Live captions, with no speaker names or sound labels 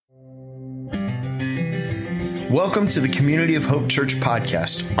Welcome to the Community of Hope Church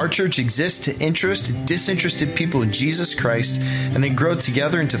podcast. Our church exists to interest disinterested people in Jesus Christ and then grow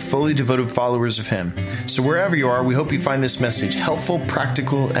together into fully devoted followers of Him. So wherever you are, we hope you find this message helpful,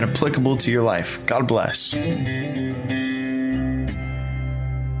 practical, and applicable to your life. God bless.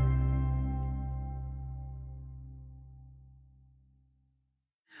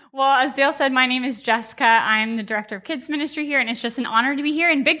 Well, as Dale said, my name is Jessica. I'm the director of kids ministry here, and it's just an honor to be here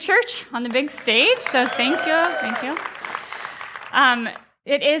in big church on the big stage. So thank you.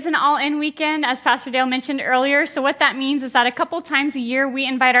 It is an all-in weekend, as Pastor Dale mentioned earlier. So what that means is that a couple times a year, we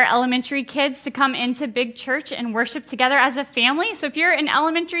invite our elementary kids to come into big church and worship together as a family. So if you're an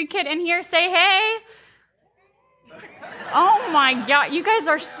elementary kid in here, say hey. Oh my God, you guys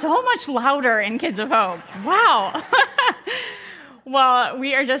are so much louder in Kids of Hope. Wow. Well,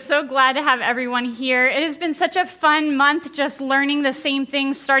 we are just so glad to have everyone here. It has been such a fun month just learning the same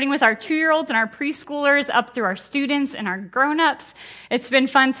things, starting with our 2-year-olds and our preschoolers up through our students and our grown-ups. It's been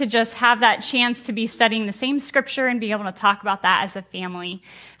fun to just have that chance to be studying the same scripture and be able to talk about that as a family.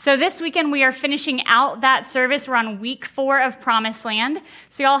 So this weekend, we are finishing out that service. We're on week 4 of Promised Land.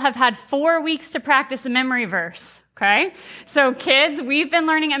 So y'all have had 4 weeks to practice a memory verse. Okay, so kids, we've been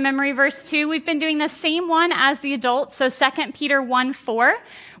learning a memory verse too. We've been doing the same one as the adults, so 2 Peter 1:4.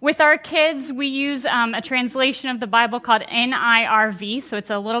 With our kids, we use a translation of the Bible called NIRV, so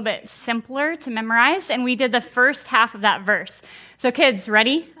it's a little bit simpler to memorize, and we did the first half of that verse. So kids,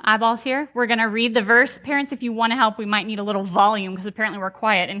 ready? Eyeballs here? We're going to read the verse. Parents, if you want to help, we might need a little volume because apparently we're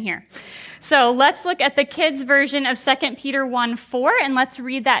quiet in here. So let's look at the kids' version of 2 Peter 1:4, and let's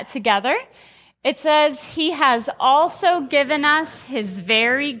read that together. It says, "He has also given us His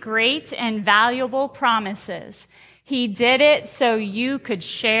very great and valuable promises. He did it so you could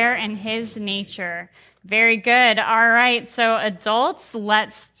share in His nature." Very good. All right. So adults,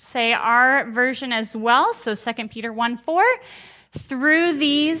 let's say our version as well. So 2 Peter 1:4. "Through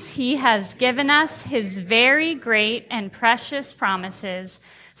these, He has given us His very great and precious promises,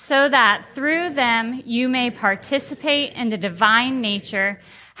 so that through them you may participate in the divine nature,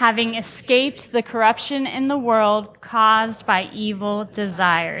 having escaped the corruption in the world caused by evil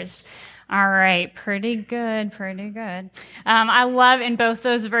desires." All right, pretty good. I love in both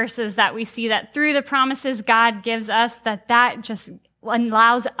those verses that we see that through the promises God gives us, that just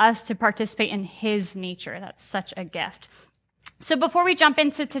allows us to participate in His nature. That's such a gift. So before we jump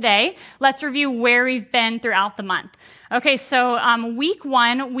into today, let's review where we've been throughout the month. Okay, so week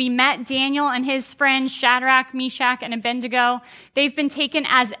 1, we met Daniel and his friends Shadrach, Meshach, and Abednego. They've been taken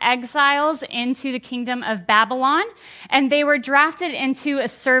as exiles into the kingdom of Babylon, and they were drafted into a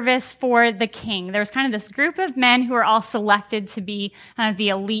service for the king. There was kind of this group of men who were all selected to be kind of the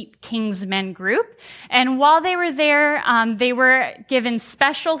elite kingsmen group. And while they were there, they were given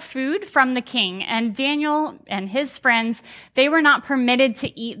special food from the king. And Daniel and his friends, they were not permitted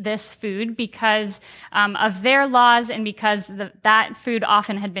to eat this food because of their laws and because that food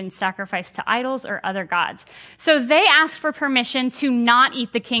often had been sacrificed to idols or other gods. So they asked for permission to not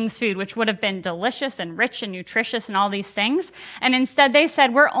eat the king's food, which would have been delicious and rich and nutritious and all these things. And instead they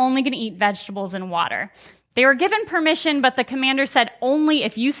said, "We're only going to eat vegetables and water." They were given permission, but the commander said, "Only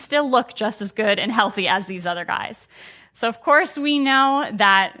if you still look just as good and healthy as these other guys." So of course we know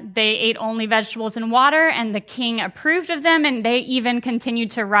that they ate only vegetables and water, and the king approved of them, and they even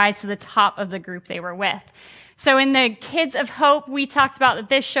continued to rise to the top of the group they were with. So in the Kids of Hope, we talked about that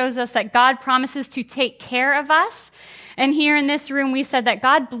this shows us that God promises to take care of us. And here in this room, we said that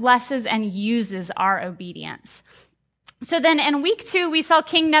God blesses and uses our obedience. So then in week 2, we saw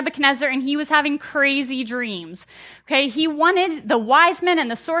King Nebuchadnezzar, and he was having crazy dreams. Okay, he wanted the wise men and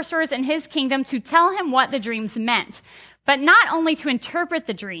the sorcerers in his kingdom to tell him what the dreams meant. But not only to interpret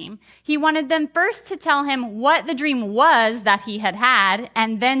the dream, he wanted them first to tell him what the dream was that he had,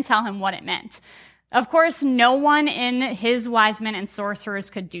 and then tell him what it meant. Of course, no one in his wise men and sorcerers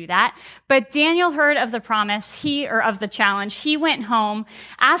could do that. But Daniel heard of the promise, of the challenge. He went home,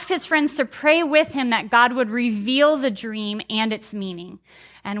 asked his friends to pray with him that God would reveal the dream and its meaning.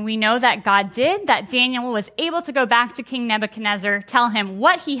 And we know that God did, that Daniel was able to go back to King Nebuchadnezzar, tell him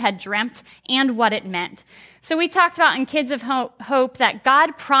what he had dreamt and what it meant. So we talked about in Kids of Hope that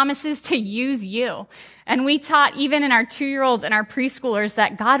God promises to use you. And we taught even in our 2-year-olds and our preschoolers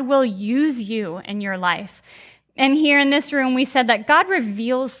that God will use you in your life. And here in this room, we said that God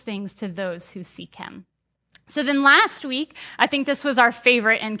reveals things to those who seek Him. So then last week, I think this was our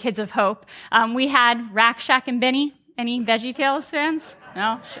favorite in Kids of Hope. We had Rack, Shack, and Benny. Any VeggieTales fans?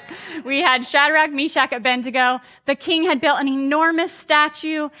 No? We had Shadrach, Meshach, Abednego. The king had built an enormous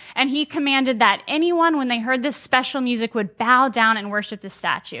statue, and he commanded that anyone, when they heard this special music, would bow down and worship the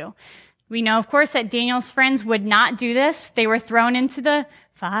statue. We know, of course, that Daniel's friends would not do this. They were thrown into the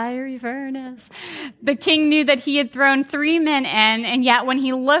fiery furnace. The king knew that he had thrown 3 men in, and yet when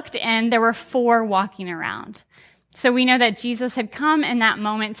he looked in, there were 4 walking around. So we know that Jesus had come in that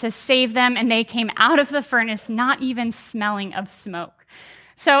moment to save them, and they came out of the furnace not even smelling of smoke.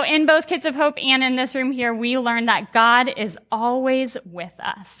 So in both Kids of Hope and in this room here, we learned that God is always with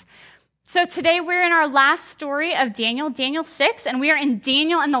us. So today we're in our last story of Daniel, Daniel 6, and we are in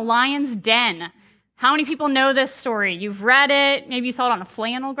Daniel in the lion's den. How many people know this story? You've read it. Maybe you saw it on a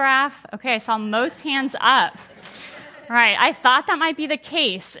flannel graph. Okay, I saw most hands up. All right, I thought that might be the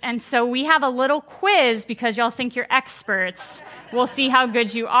case. And so we have a little quiz because y'all think you're experts. We'll see how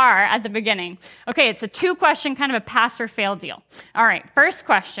good you are at the beginning. Okay, it's a 2-question, kind of a pass or fail deal. All right, first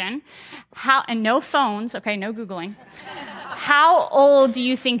question. And no phones, okay, no Googling. How old do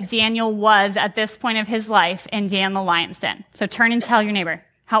you think Daniel was at this point of his life in Dan the Lion's Den? So turn and tell your neighbor.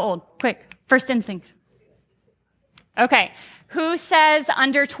 How old? Quick. First instinct. Okay. Who says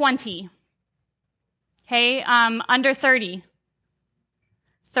under 20? Okay. Under 30.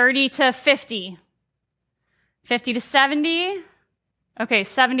 30 to 50. 50 to 70. Okay.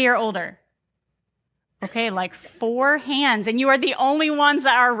 70 or older. Okay, like 4 hands, and you are the only ones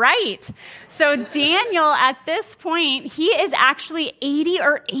that are right. So Daniel, at this point, he is actually 80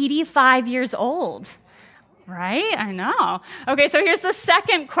 or 85 years old. Right? I know. Okay, so here's the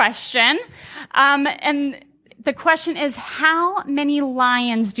second question. And the question is, how many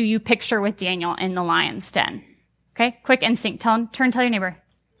lions do you picture with Daniel in the lion's den? Okay, quick instinct. Tell your neighbor.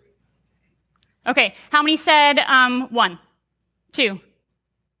 Okay, how many said 1, 2,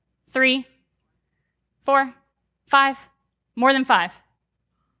 3, 4, 5, more than 5.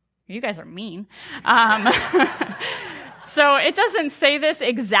 You guys are mean. So it doesn't say this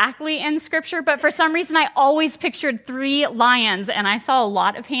exactly in scripture, but for some reason I always pictured 3 lions, and I saw a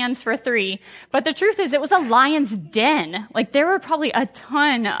lot of hands for 3. But the truth is it was a lion's den. Like there were probably a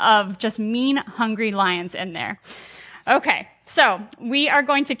ton of just mean, hungry lions in there. Okay, so we are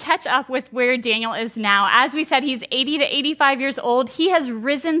going to catch up with where Daniel is now. As we said, he's 80 to 85 years old. He has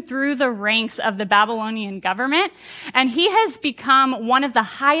risen through the ranks of the Babylonian government, and he has become one of the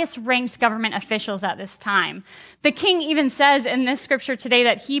highest ranked government officials at this time. The king even says in this scripture today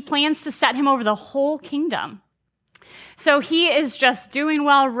that he plans to set him over the whole kingdom. So he is just doing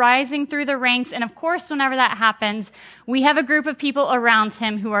well, rising through the ranks. And of course, whenever that happens, we have a group of people around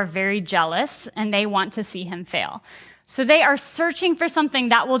him who are very jealous, and they want to see him fail. So they are searching for something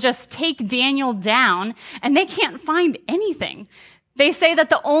that will just take Daniel down, and they can't find anything. They say that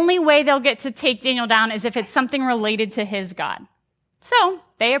the only way they'll get to take Daniel down is if it's something related to his God. So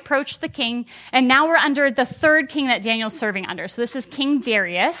they approach the king, and now we're under the 3rd king that Daniel's serving under. So this is King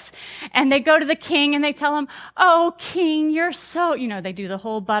Darius, and they go to the king and they tell him, "Oh, king, you're so," they do the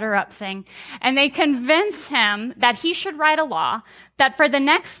whole butter up thing. And they convince him that he should write a law that for the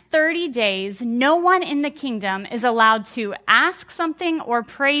next 30 days, no one in the kingdom is allowed to ask something or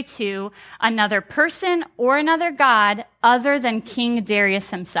pray to another person or another god other than King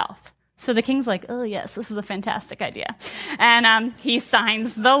Darius himself. So the king's like, "Oh, yes, this is a fantastic idea." And he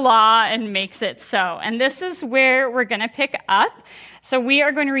signs the law and makes it so. And this is where we're going to pick up. So we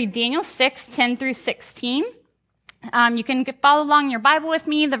are going to read Daniel 6, 10 through 16. You can follow along in your Bible with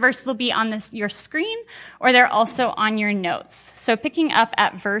me. The verses will be on your screen, or they're also on your notes. So picking up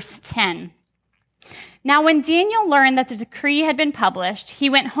at verse 10. Now, when Daniel learned that the decree had been published, he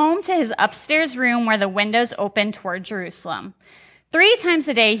went home to his upstairs room where the windows opened toward Jerusalem. 3 times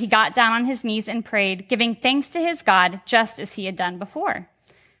a day, he got down on his knees and prayed, giving thanks to his God, just as he had done before.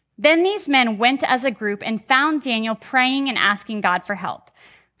 Then these men went as a group and found Daniel praying and asking God for help.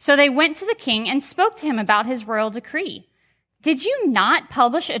 So they went to the king and spoke to him about his royal decree. "Did you not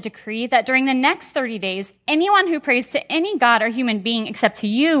publish a decree that during the next 30 days, anyone who prays to any god or human being except to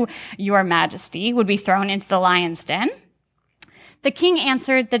you, your majesty, would be thrown into the lion's den?" The king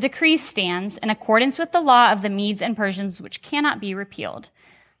answered, "The decree stands in accordance with the law of the Medes and Persians, which cannot be repealed."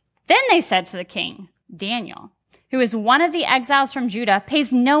 Then they said to the king, "Daniel, who is one of the exiles from Judah,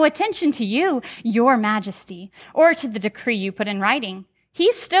 pays no attention to you, your majesty, or to the decree you put in writing.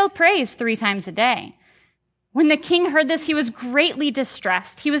 He still prays 3 times a day." When the king heard this, he was greatly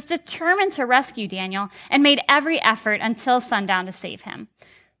distressed. He was determined to rescue Daniel and made every effort until sundown to save him.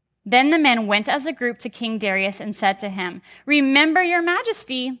 Then the men went as a group to King Darius and said to him, "Remember, your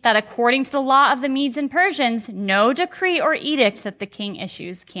majesty, that according to the law of the Medes and Persians, no decree or edict that the king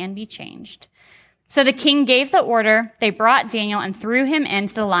issues can be changed." So the king gave the order. They brought Daniel and threw him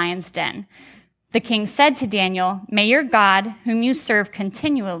into the lion's den. The king said to Daniel, "May your God, whom you serve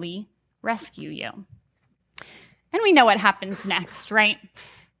continually, rescue you." And we know what happens next, right?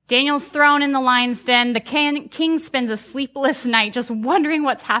 Daniel's thrown in the lion's den. The king spends a sleepless night just wondering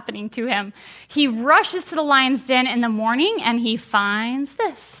what's happening to him. He rushes to the lion's den in the morning and he finds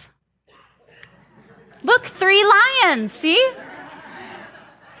this. Look, 3 lions, see?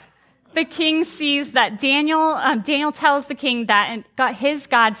 The king sees that Daniel tells the king that his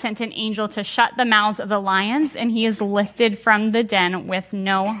God sent an angel to shut the mouths of the lions, and he is lifted from the den with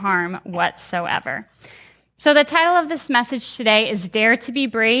no harm whatsoever. So the title of this message today is Dare to be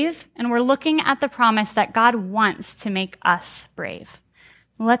Brave, and we're looking at the promise that God wants to make us brave.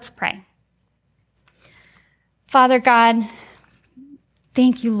 Let's pray. Father God,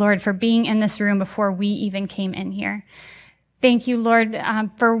 thank you, Lord, for being in this room before we even came in here. Thank you, Lord,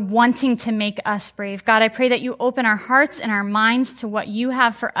 for wanting to make us brave. God, I pray that you open our hearts and our minds to what you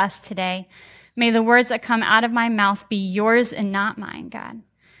have for us today. May the words that come out of my mouth be yours and not mine, God.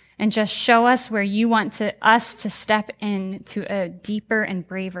 And just show us where you want us to step into a deeper and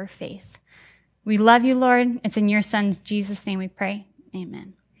braver faith. We love you, Lord. It's in your Son's Jesus' name we pray.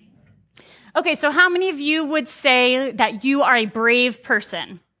 Amen. Okay, so how many of you would say that you are a brave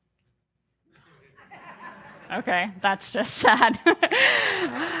person? Okay, that's just sad.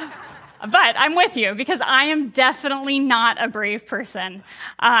 But I'm with you because I am definitely not a brave person.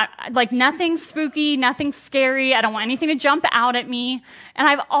 Like nothing spooky, nothing scary. I don't want anything to jump out at me. And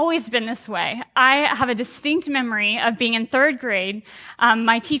I've always been this way. I have a distinct memory of being in 3rd grade.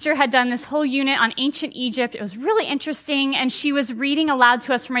 My teacher had done this whole unit on ancient Egypt. It was really interesting. And she was reading aloud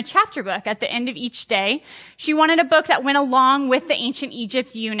to us from a chapter book at the end of each day. She wanted a book that went along with the ancient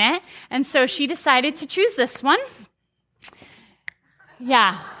Egypt unit. And so she decided to choose this one.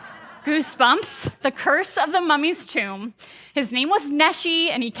 Yeah. Goosebumps, The Curse of the Mummy's Tomb. His name was Neshi,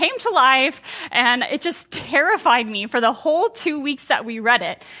 and he came to life, and it just terrified me for the whole 2 weeks that we read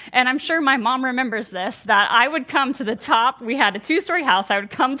it. And I'm sure my mom remembers this, that I would come to the top. We had a 2-story house. I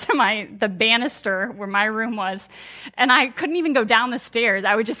would come to the banister where my room was, and I couldn't even go down the stairs.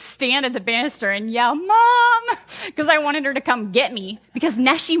 I would just stand at the banister and yell, "Mom!" because I wanted her to come get me, because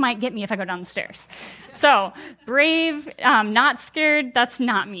Neshi might get me if I go down the stairs. So, brave, not scared, that's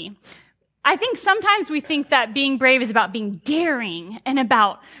not me. I think sometimes we think that being brave is about being daring and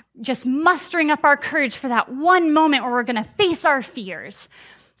about just mustering up our courage for that one moment where we're going to face our fears.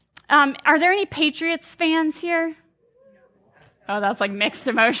 Are there any Patriots fans here? Oh, that's like mixed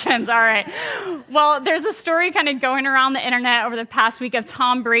emotions. All right. Well, there's a story kind of going around the internet over the past week of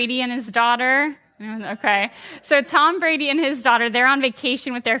Tom Brady and his daughter. Okay. So Tom Brady and his daughter, they're on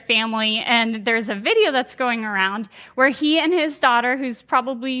vacation with their family, and there's a video that's going around where he and his daughter, who's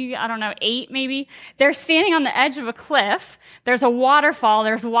probably, 8 maybe, they're standing on the edge of a cliff. There's a waterfall.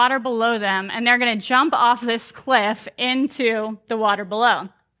 There's water below them, and they're going to jump off this cliff into the water below.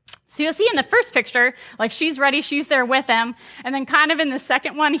 So you'll see in the first picture, like she's ready, she's there with him, and then kind of in the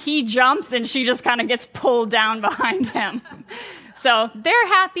second one, he jumps and she just kind of gets pulled down behind him. So they're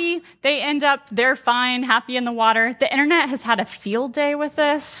happy. They're fine, happy in the water. The internet has had a field day with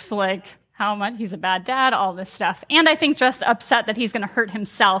this, like how much he's a bad dad, all this stuff. And I think just upset that he's going to hurt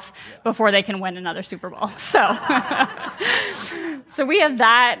himself before they can win another Super Bowl. So, so we have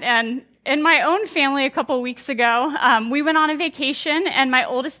that. And in my own family a couple weeks ago, we went on a vacation, and my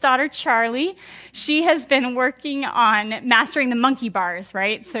oldest daughter, Charlie, she has been working on mastering the monkey bars,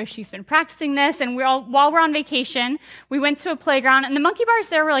 right? So she's been practicing this, and while we're on vacation, we went to a playground, and the monkey bars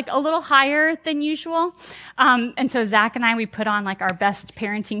there were like a little higher than usual. And so Zach and I, we put on like our best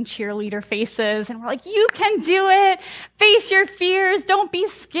parenting cheerleader faces, and we're like, "You can do it. Face your fears. Don't be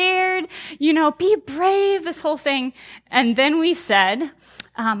scared. Be brave," this whole thing. And then we said,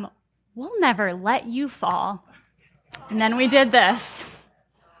 "We'll never let you fall." And then we did this.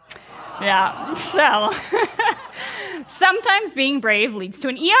 Yeah, so sometimes being brave leads to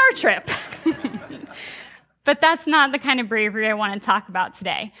an ER trip. But that's not the kind of bravery I want to talk about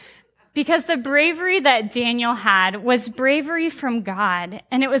today. Because the bravery that Daniel had was bravery from God.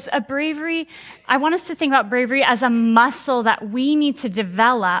 And it was a bravery, I want us to think about bravery as a muscle that we need to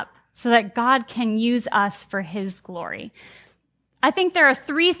develop so that God can use us for his glory. I think there are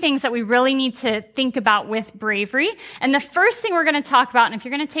 3 things that we really need to think about with bravery. And the first thing we're going to talk about, and if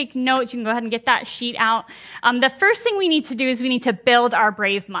you're going to take notes, you can go ahead and get that sheet out. The first thing we need to do is we need to build our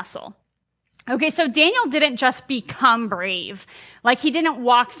brave muscle. Okay, so Daniel didn't just become brave. Like, he didn't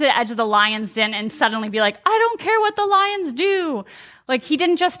walk to the edge of the lion's den and suddenly be like, "I don't care what the lions do." Like, he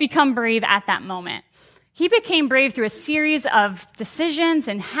didn't just become brave at that moment. He became brave through a series of decisions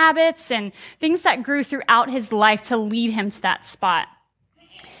and habits and things that grew throughout his life to lead him to that spot.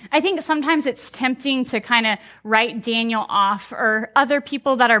 I think sometimes it's tempting to kind of write Daniel off or other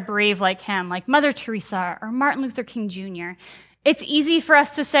people that are brave like him, like Mother Teresa or Martin Luther King Jr. It's easy for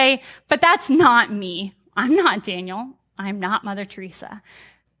us to say, but that's not me. I'm not Daniel. I'm not Mother Teresa.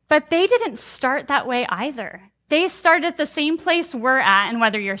 But they didn't start that way either. They started at the same place we're at, and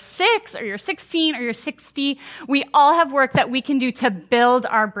whether you're 6 or you're 16 or you're 60, we all have work that we can do to build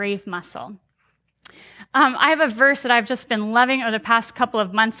our brave muscle. I have a verse that I've just been loving over the past couple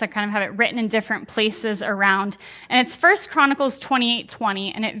of months. I kind of have it written in different places around, and it's 1 Chronicles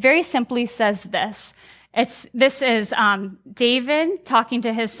 28:20, and it very simply says this. This is David talking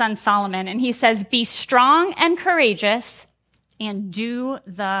to his son Solomon, and he says, "Be strong and courageous and do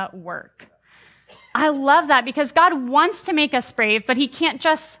the work." I love that because God wants to make us brave, but he can't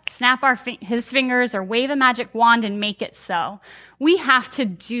just snap his fingers or wave a magic wand and make it so. We have to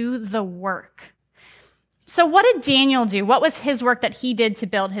do the work. So what did Daniel do? What was his work that he did to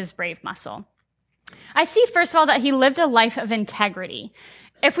build his brave muscle? I see, first of all, that he lived a life of integrity.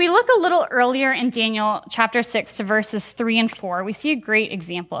 If we look a little earlier in Daniel chapter 6 to verses 3 and 4, we see a great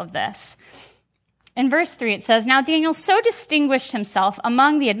example of this. In verse 3, it says, "Now Daniel so distinguished himself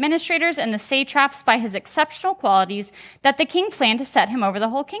among the administrators and the satraps by his exceptional qualities that the king planned to set him over the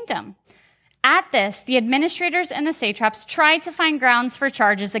whole kingdom. At this, the administrators and the satraps tried to find grounds for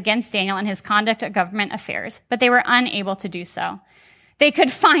charges against Daniel and his conduct of government affairs, but they were unable to do so. They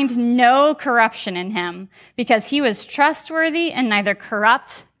could find no corruption in him because he was trustworthy and neither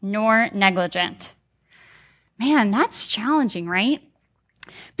corrupt nor negligent." Man, that's challenging, right?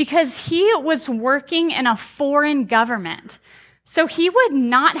 Because he was working in a foreign government. So he would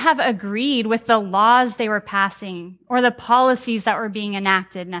not have agreed with the laws they were passing or the policies that were being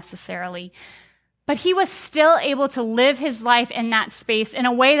enacted necessarily. But he was still able to live his life in that space in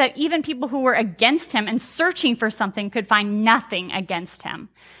a way that even people who were against him and searching for something could find nothing against him.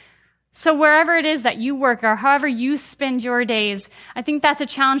 So wherever it is that you work or however you spend your days, I think that's a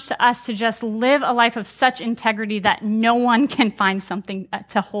challenge to us to just live a life of such integrity that no one can find something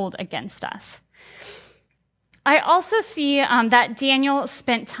to hold against us. I also see that Daniel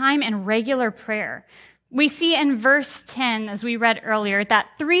spent time in regular prayer. We see in verse 10, as we read earlier,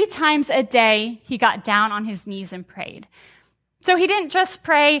 that 3 times a day he got down on his knees and prayed. So he didn't just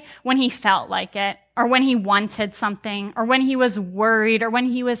pray when he felt like it, or when he wanted something, or when he was worried, or when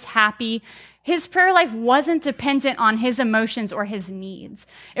he was happy. His prayer life wasn't dependent on his emotions or his needs.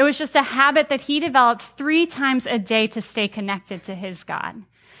 It was just a habit that he developed 3 times a day to stay connected to his God.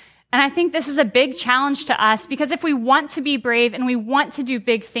 And I think this is a big challenge to us because if we want to be brave and we want to do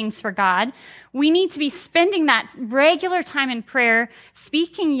big things for God, we need to be spending that regular time in prayer,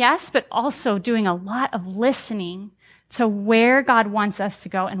 speaking yes, but also doing a lot of listening to where God wants us to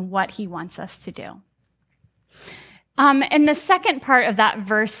go and what he wants us to do. In the second part of that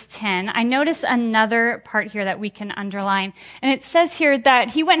verse 10, I notice another part here that we can underline. And it says here that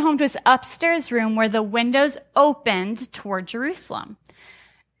he went home to his upstairs room where the windows opened toward Jerusalem.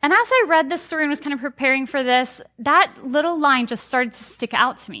 And as I read this story and was kind of preparing for this, that little line just started to stick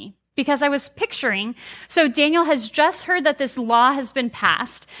out to me because I was picturing, so Daniel has just heard that this law has been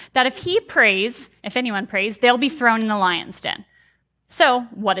passed, that if he prays, if anyone prays, they'll be thrown in the lion's den. So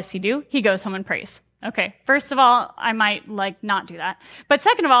what does he do? He goes home and prays. Okay, first of all, I might not do that. But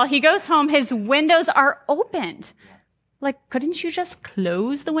second of all, he goes home, his windows are opened. Couldn't you just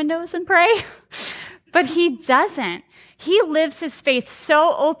close the windows and pray? But he doesn't. He lives his faith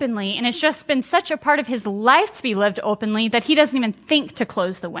so openly, and it's just been such a part of his life to be lived openly that he doesn't even think to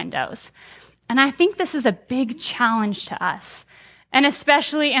close the windows. And I think this is a big challenge to us. And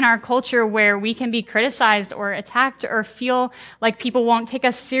especially in our culture where we can be criticized or attacked or feel like people won't take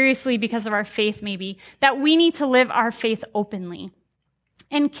us seriously because of our faith maybe, that we need to live our faith openly.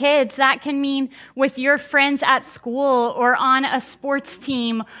 And kids, that can mean with your friends at school or on a sports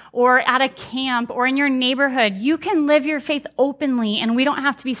team or at a camp or in your neighborhood. You can live your faith openly and we don't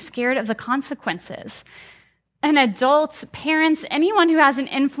have to be scared of the consequences. And adults, parents, anyone who has an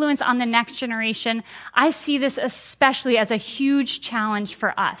influence on the next generation, I see this especially as a huge challenge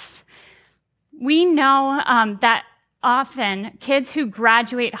for us. We know that often kids who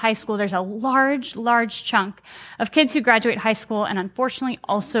graduate high school, there's a large chunk of kids who graduate high school and unfortunately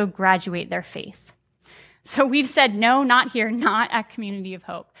also graduate their faith. So we've said no, not here, not at Community of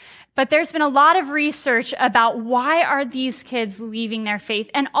Hope. But there's been a lot of research about why are these kids leaving their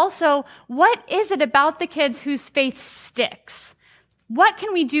faith, and also what is it about the kids whose faith sticks? What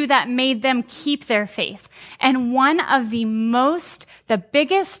can we do that made them keep their faith? And one of the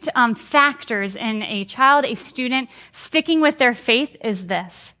biggest factors in a child, a student sticking with their faith is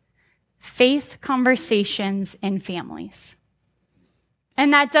this: faith conversations in families.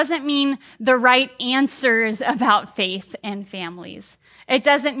 And that doesn't mean the right answers about faith and families. It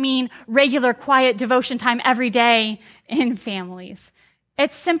doesn't mean regular quiet devotion time every day in families.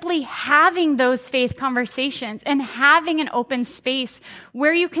 It's simply having those faith conversations and having an open space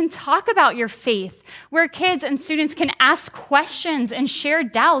where you can talk about your faith, where kids and students can ask questions and share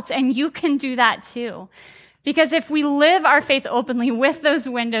doubts, and you can do that too. Because if we live our faith openly with those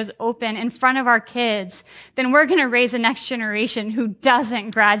windows open in front of our kids, then we're going to raise a next generation who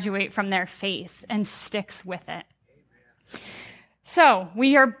doesn't graduate from their faith and sticks with it. So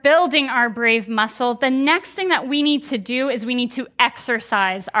we are building our brave muscle. The next thing that we need to do is we need to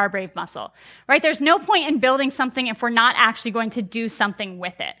exercise our brave muscle, right? There's no point in building something if we're not actually going to do something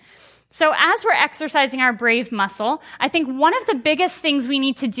with it. So as we're exercising our brave muscle, I think one of the biggest things we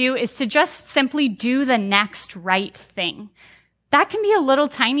need to do is to just simply do the next right thing. That can be a little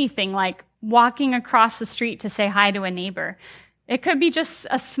tiny thing like walking across the street to say hi to a neighbor. It could be just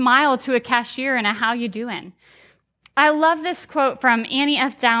a smile to a cashier and a how you doing. I love this quote from Annie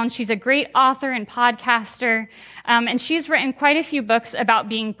F. Downs. She's a great author and podcaster, and she's written quite a few books about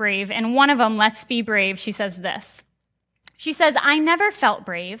being brave. And one of them, Let's Be Brave, she says this. She says, "I never felt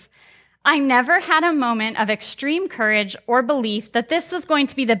brave. I never had a moment of extreme courage or belief that this was going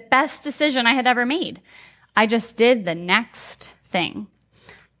to be the best decision I had ever made. I just did the next thing."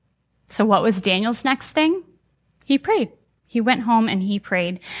 So what was Daniel's next thing? He prayed. He went home and he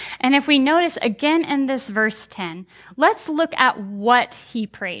prayed. And if we notice again in this verse 10, let's look at what he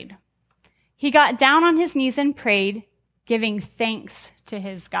prayed. He got down on his knees and prayed, giving thanks to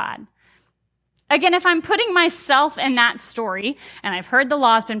his God. Again, if I'm putting myself in that story, and I've heard the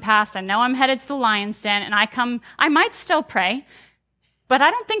law's been passed, I know I'm headed to the lion's den, and I might still pray, but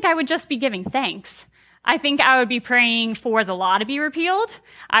I don't think I would just be giving thanks. I think I would be praying for the law to be repealed.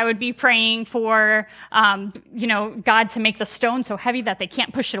 I would be praying for, God to make the stone so heavy that they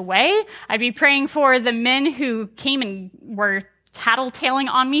can't push it away. I'd be praying for the men who came and were tattletaling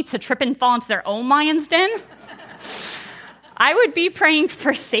on me to trip and fall into their own lion's den. I would be praying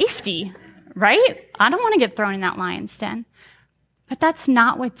for safety. Right? I don't want to get thrown in that lion's den. But that's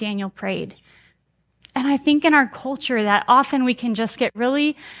not what Daniel prayed. And I think in our culture that often we can just get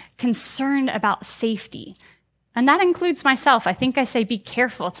really concerned about safety. And that includes myself. I think I say be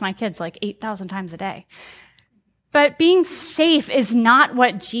careful to my kids like 8,000 times a day. But being safe is not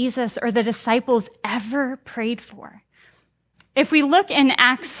what Jesus or the disciples ever prayed for. If we look in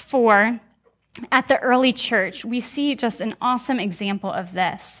Acts 4 at the early church, we see just an awesome example of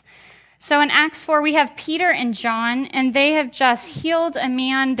this. So in Acts 4, we have Peter and John, and they have just healed a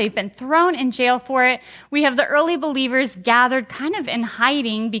man. They've been thrown in jail for it. We have the early believers gathered kind of in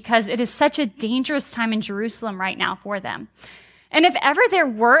hiding because it is such a dangerous time in Jerusalem right now for them. And if ever there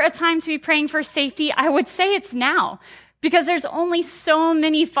were a time to be praying for safety, I would say it's now, because there's only so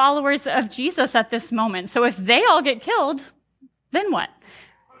many followers of Jesus at this moment. So if they all get killed, then what?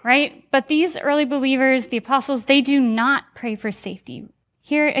 Right? But these early believers, the apostles, they do not pray for safety.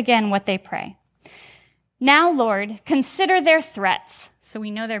 Hear again what they pray. "Now, Lord, consider their threats," so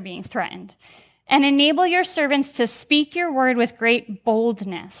we know they're being threatened, "and enable your servants to speak your word with great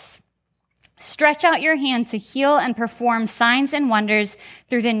boldness. Stretch out your hand to heal and perform signs and wonders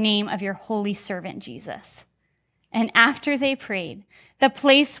through the name of your holy servant, Jesus." And after they prayed, the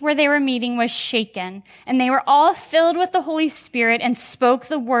place where they were meeting was shaken, and they were all filled with the Holy Spirit and spoke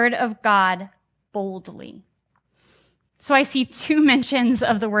the word of God boldly. So I see 2 mentions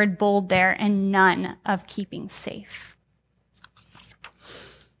of the word bold there and none of keeping safe.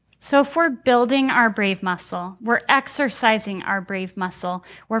 So if we're building our brave muscle, we're exercising our brave muscle,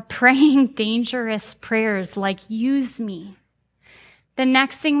 we're praying dangerous prayers like "use me," the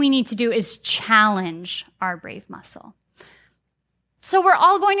next thing we need to do is challenge our brave muscle. So we're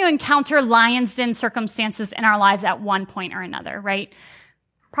all going to encounter lion's den circumstances in our lives at one point or another, right?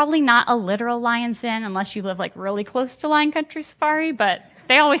 Probably not a literal lion's den unless you live like really close to Lion Country Safari, but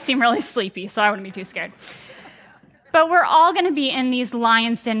they always seem really sleepy, so I wouldn't be too scared. But we're all going to be in these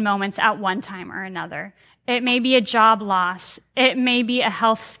lion's den moments at one time or another. It may be a job loss. It may be a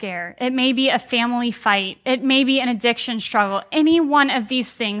health scare. It may be a family fight. It may be an addiction struggle. Any one of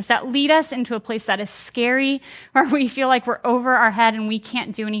these things that lead us into a place that is scary, where we feel like we're over our head and we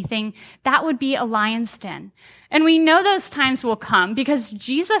can't do anything, that would be a lion's den. And we know those times will come because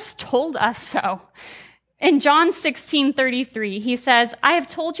Jesus told us so. In John 16:33, he says, "I have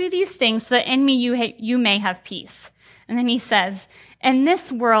told you these things so that in me you may have peace." And then he says, "In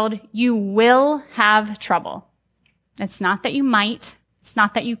this world, you will have trouble." It's not that you might. It's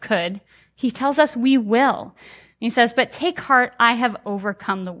not that you could. He tells us we will. He says, "But take heart, I have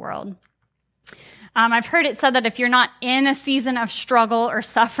overcome the world." I've heard it said that if you're not in a season of struggle or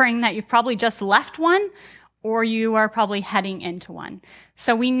suffering, that you've probably just left one, or you are probably heading into one.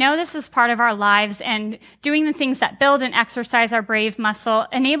 So we know this is part of our lives, and doing the things that build and exercise our brave muscle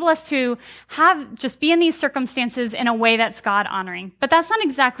enable us to be in these circumstances in a way that's God-honoring. But that's not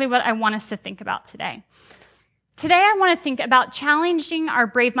exactly what I want us to think about today. Today, I want to think about challenging our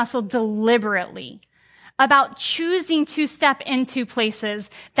brave muscle deliberately, about choosing to step into places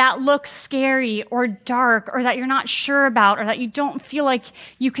that look scary or dark or that you're not sure about or that you don't feel like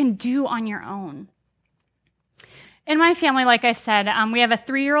you can do on your own. In my family, like I said, we have a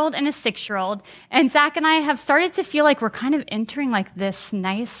 3-year-old and a 6-year-old, and Zach and I have started to feel like we're kind of entering like this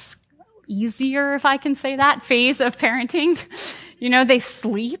nice, easier, if I can say that, phase of parenting. You know, they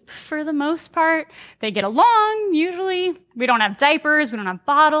sleep for the most part. They get along, usually. We don't have diapers. We don't have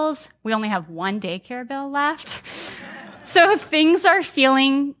bottles. We only have one daycare bill left. So things are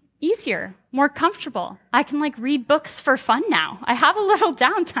feeling easier, more comfortable. I can read books for fun now. I have a little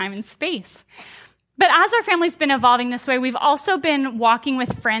downtime and space. But as our family's been evolving this way, we've also been walking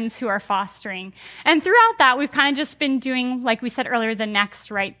with friends who are fostering. And throughout that, we've kind of just been doing, like we said earlier, the next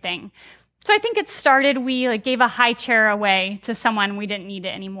right thing. So I think it started, we gave a high chair away to someone we didn't need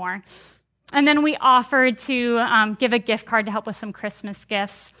it anymore. And then we offered to give a gift card to help with some Christmas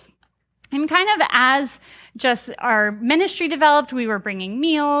gifts. And kind of as just our ministry developed, we were bringing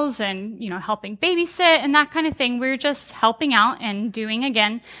meals and, helping babysit and that kind of thing. We were just helping out and doing,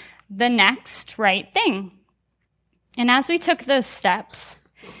 again, the next right thing. And as we took those steps,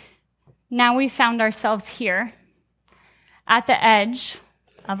 now we found ourselves here at the edge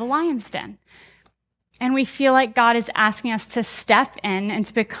of a lion's den. And we feel like God is asking us to step in and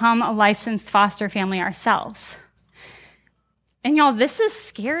to become a licensed foster family ourselves. And y'all, this is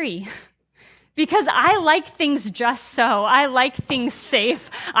scary because I like things just so. I like things safe.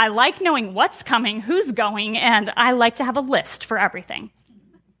 I like knowing what's coming, who's going, and I like to have a list for everything.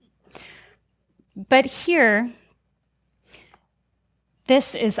 But here,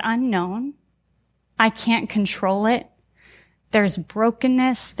 this is unknown. I can't control it. There's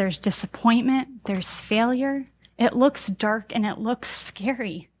brokenness, there's disappointment, there's failure. It looks dark and it looks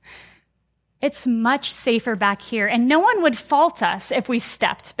scary. It's much safer back here, and no one would fault us if we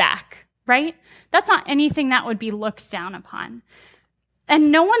stepped back, right? That's not anything that would be looked down upon.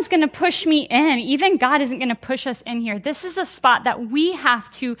 And no one's going to push me in. Even God isn't going to push us in here. This is a spot that we have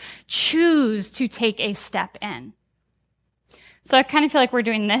to choose to take a step in. So I kind of feel like we're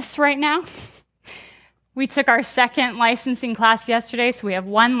doing this right now. We took our second licensing class yesterday, so we have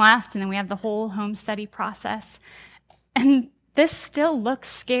one left, and then we have the whole home study process. And this still looks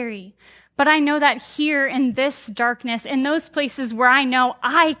scary. But I know that here in this darkness, in those places where I know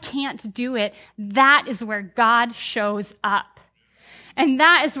I can't do it, that is where God shows up. And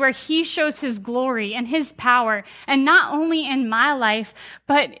that is where he shows his glory and his power. And not only in my life,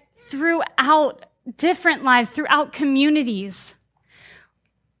 but throughout different lives, throughout communities.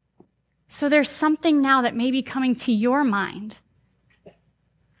 So there's something now that may be coming to your mind.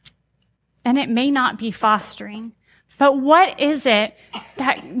 And it may not be fostering. But what is it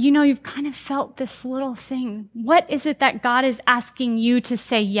that, you've kind of felt this little thing? What is it that God is asking you to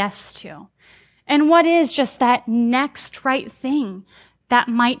say yes to? And what is just that next right thing that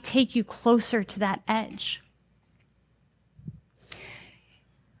might take you closer to that edge?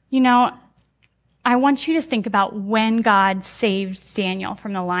 I want you to think about when God saved Daniel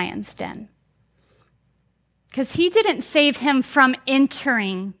from the lion's den. Because he didn't save him from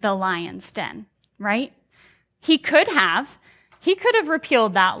entering the lion's den, right? He could have. He could have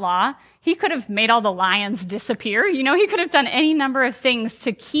repealed that law. He could have made all the lions disappear. He could have done any number of things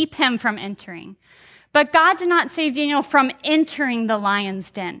to keep him from entering. But God did not save Daniel from entering the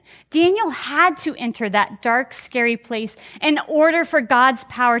lion's den. Daniel had to enter that dark, scary place in order for God's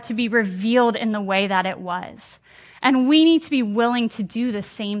power to be revealed in the way that it was. And we need to be willing to do the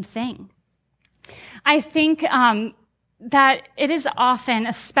same thing. I think that it is often,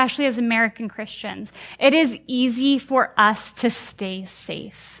 especially as American Christians, it is easy for us to stay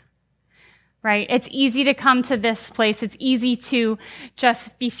safe. Right? It's easy to come to this place. It's easy to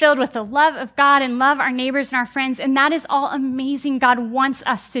just be filled with the love of God and love our neighbors and our friends. And that is all amazing. God wants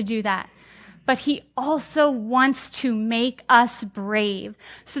us to do that. But he also wants to make us brave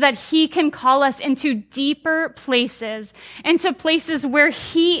so that he can call us into deeper places, into places where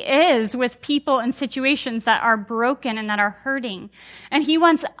he is with people and situations that are broken and that are hurting. And he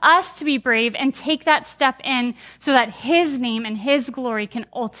wants us to be brave and take that step in so that his name and his glory can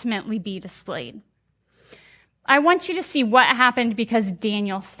ultimately be displayed. I want you to see what happened because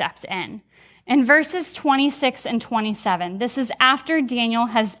Daniel stepped in. In verses 26 and 27, this is after Daniel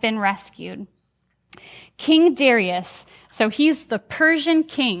has been rescued. King Darius, so he's the Persian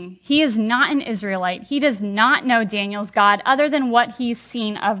king. He is not an Israelite. He does not know Daniel's God other than what he's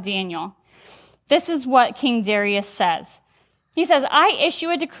seen of Daniel. This is what King Darius says. He says, I issue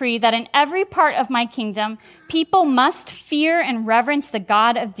a decree that in every part of my kingdom, people must fear and reverence the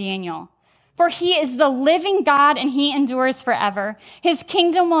God of Daniel. For he is the living God and he endures forever. His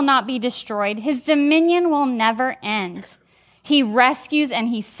kingdom will not be destroyed. His dominion will never end. He rescues and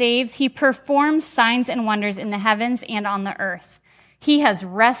he saves. He performs signs and wonders in the heavens and on the earth. He has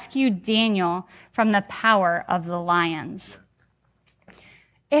rescued Daniel from the power of the lions.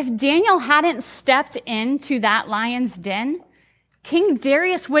 If Daniel hadn't stepped into that lion's den, King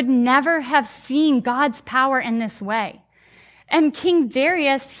Darius would never have seen God's power in this way. And King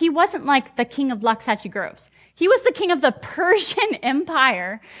Darius, he wasn't like the king of Luxhatchee Groves. He was the king of the Persian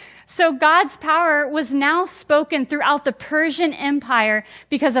Empire. So God's power was now spoken throughout the Persian Empire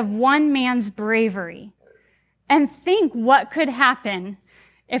because of one man's bravery. And think what could happen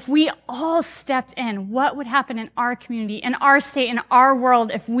if we all stepped in. What would happen in our community, in our state, in our world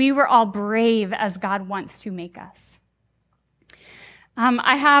if we were all brave as God wants to make us?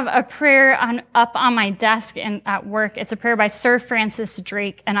 I have a prayer up on my desk at work. It's a prayer by Sir Francis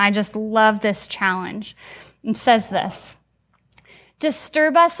Drake, and I just love this challenge. It says this: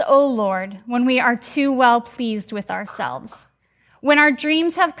 Disturb us, O Lord, when we are too well pleased with ourselves, when our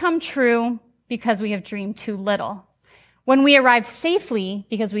dreams have come true because we have dreamed too little, when we arrive safely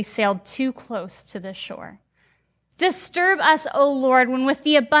because we sailed too close to the shore. Disturb us, O Lord, when with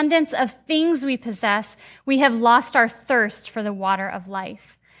the abundance of things we possess, we have lost our thirst for the water of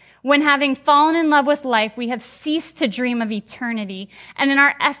life. When having fallen in love with life, we have ceased to dream of eternity. And in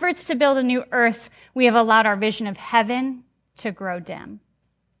our efforts to build a new earth, we have allowed our vision of heaven to grow dim.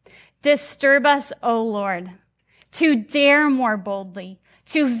 Disturb us, O Lord, to dare more boldly,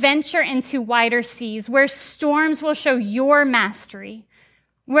 to venture into wider seas where storms will show your mastery.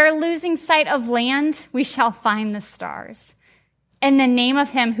 Where losing sight of land, we shall find the stars. In the name of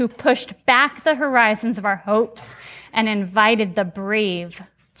him who pushed back the horizons of our hopes and invited the brave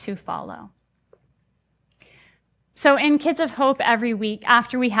to follow. So in Kids of Hope every week,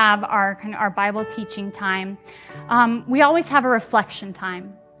 after we have our Bible teaching time, we always have a reflection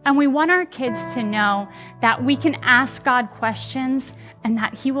time. And we want our kids to know that we can ask God questions and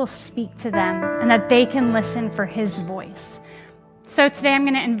that he will speak to them and that they can listen for his voice. So today I'm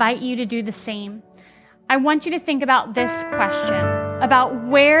going to invite you to do the same. I want you to think about this question, about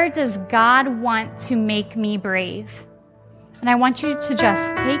where does God want to make me brave? And I want you to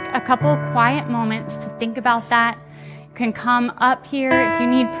just take a couple quiet moments to think about that. You can come up here if you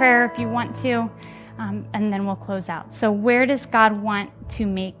need prayer, if you want to, and then we'll close out. So where does God want to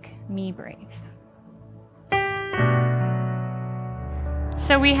make me brave?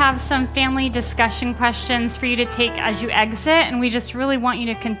 So we have some family discussion questions for you to take as you exit, and we just really want you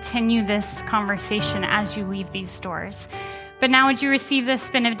to continue this conversation as you leave these doors. But now would you receive this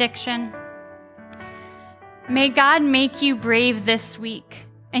benediction? May God make you brave this week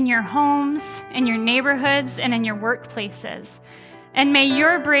in your homes, in your neighborhoods, and in your workplaces. And may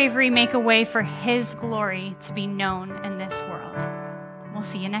your bravery make a way for his glory to be known in this world. We'll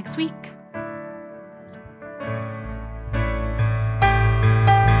see you next week.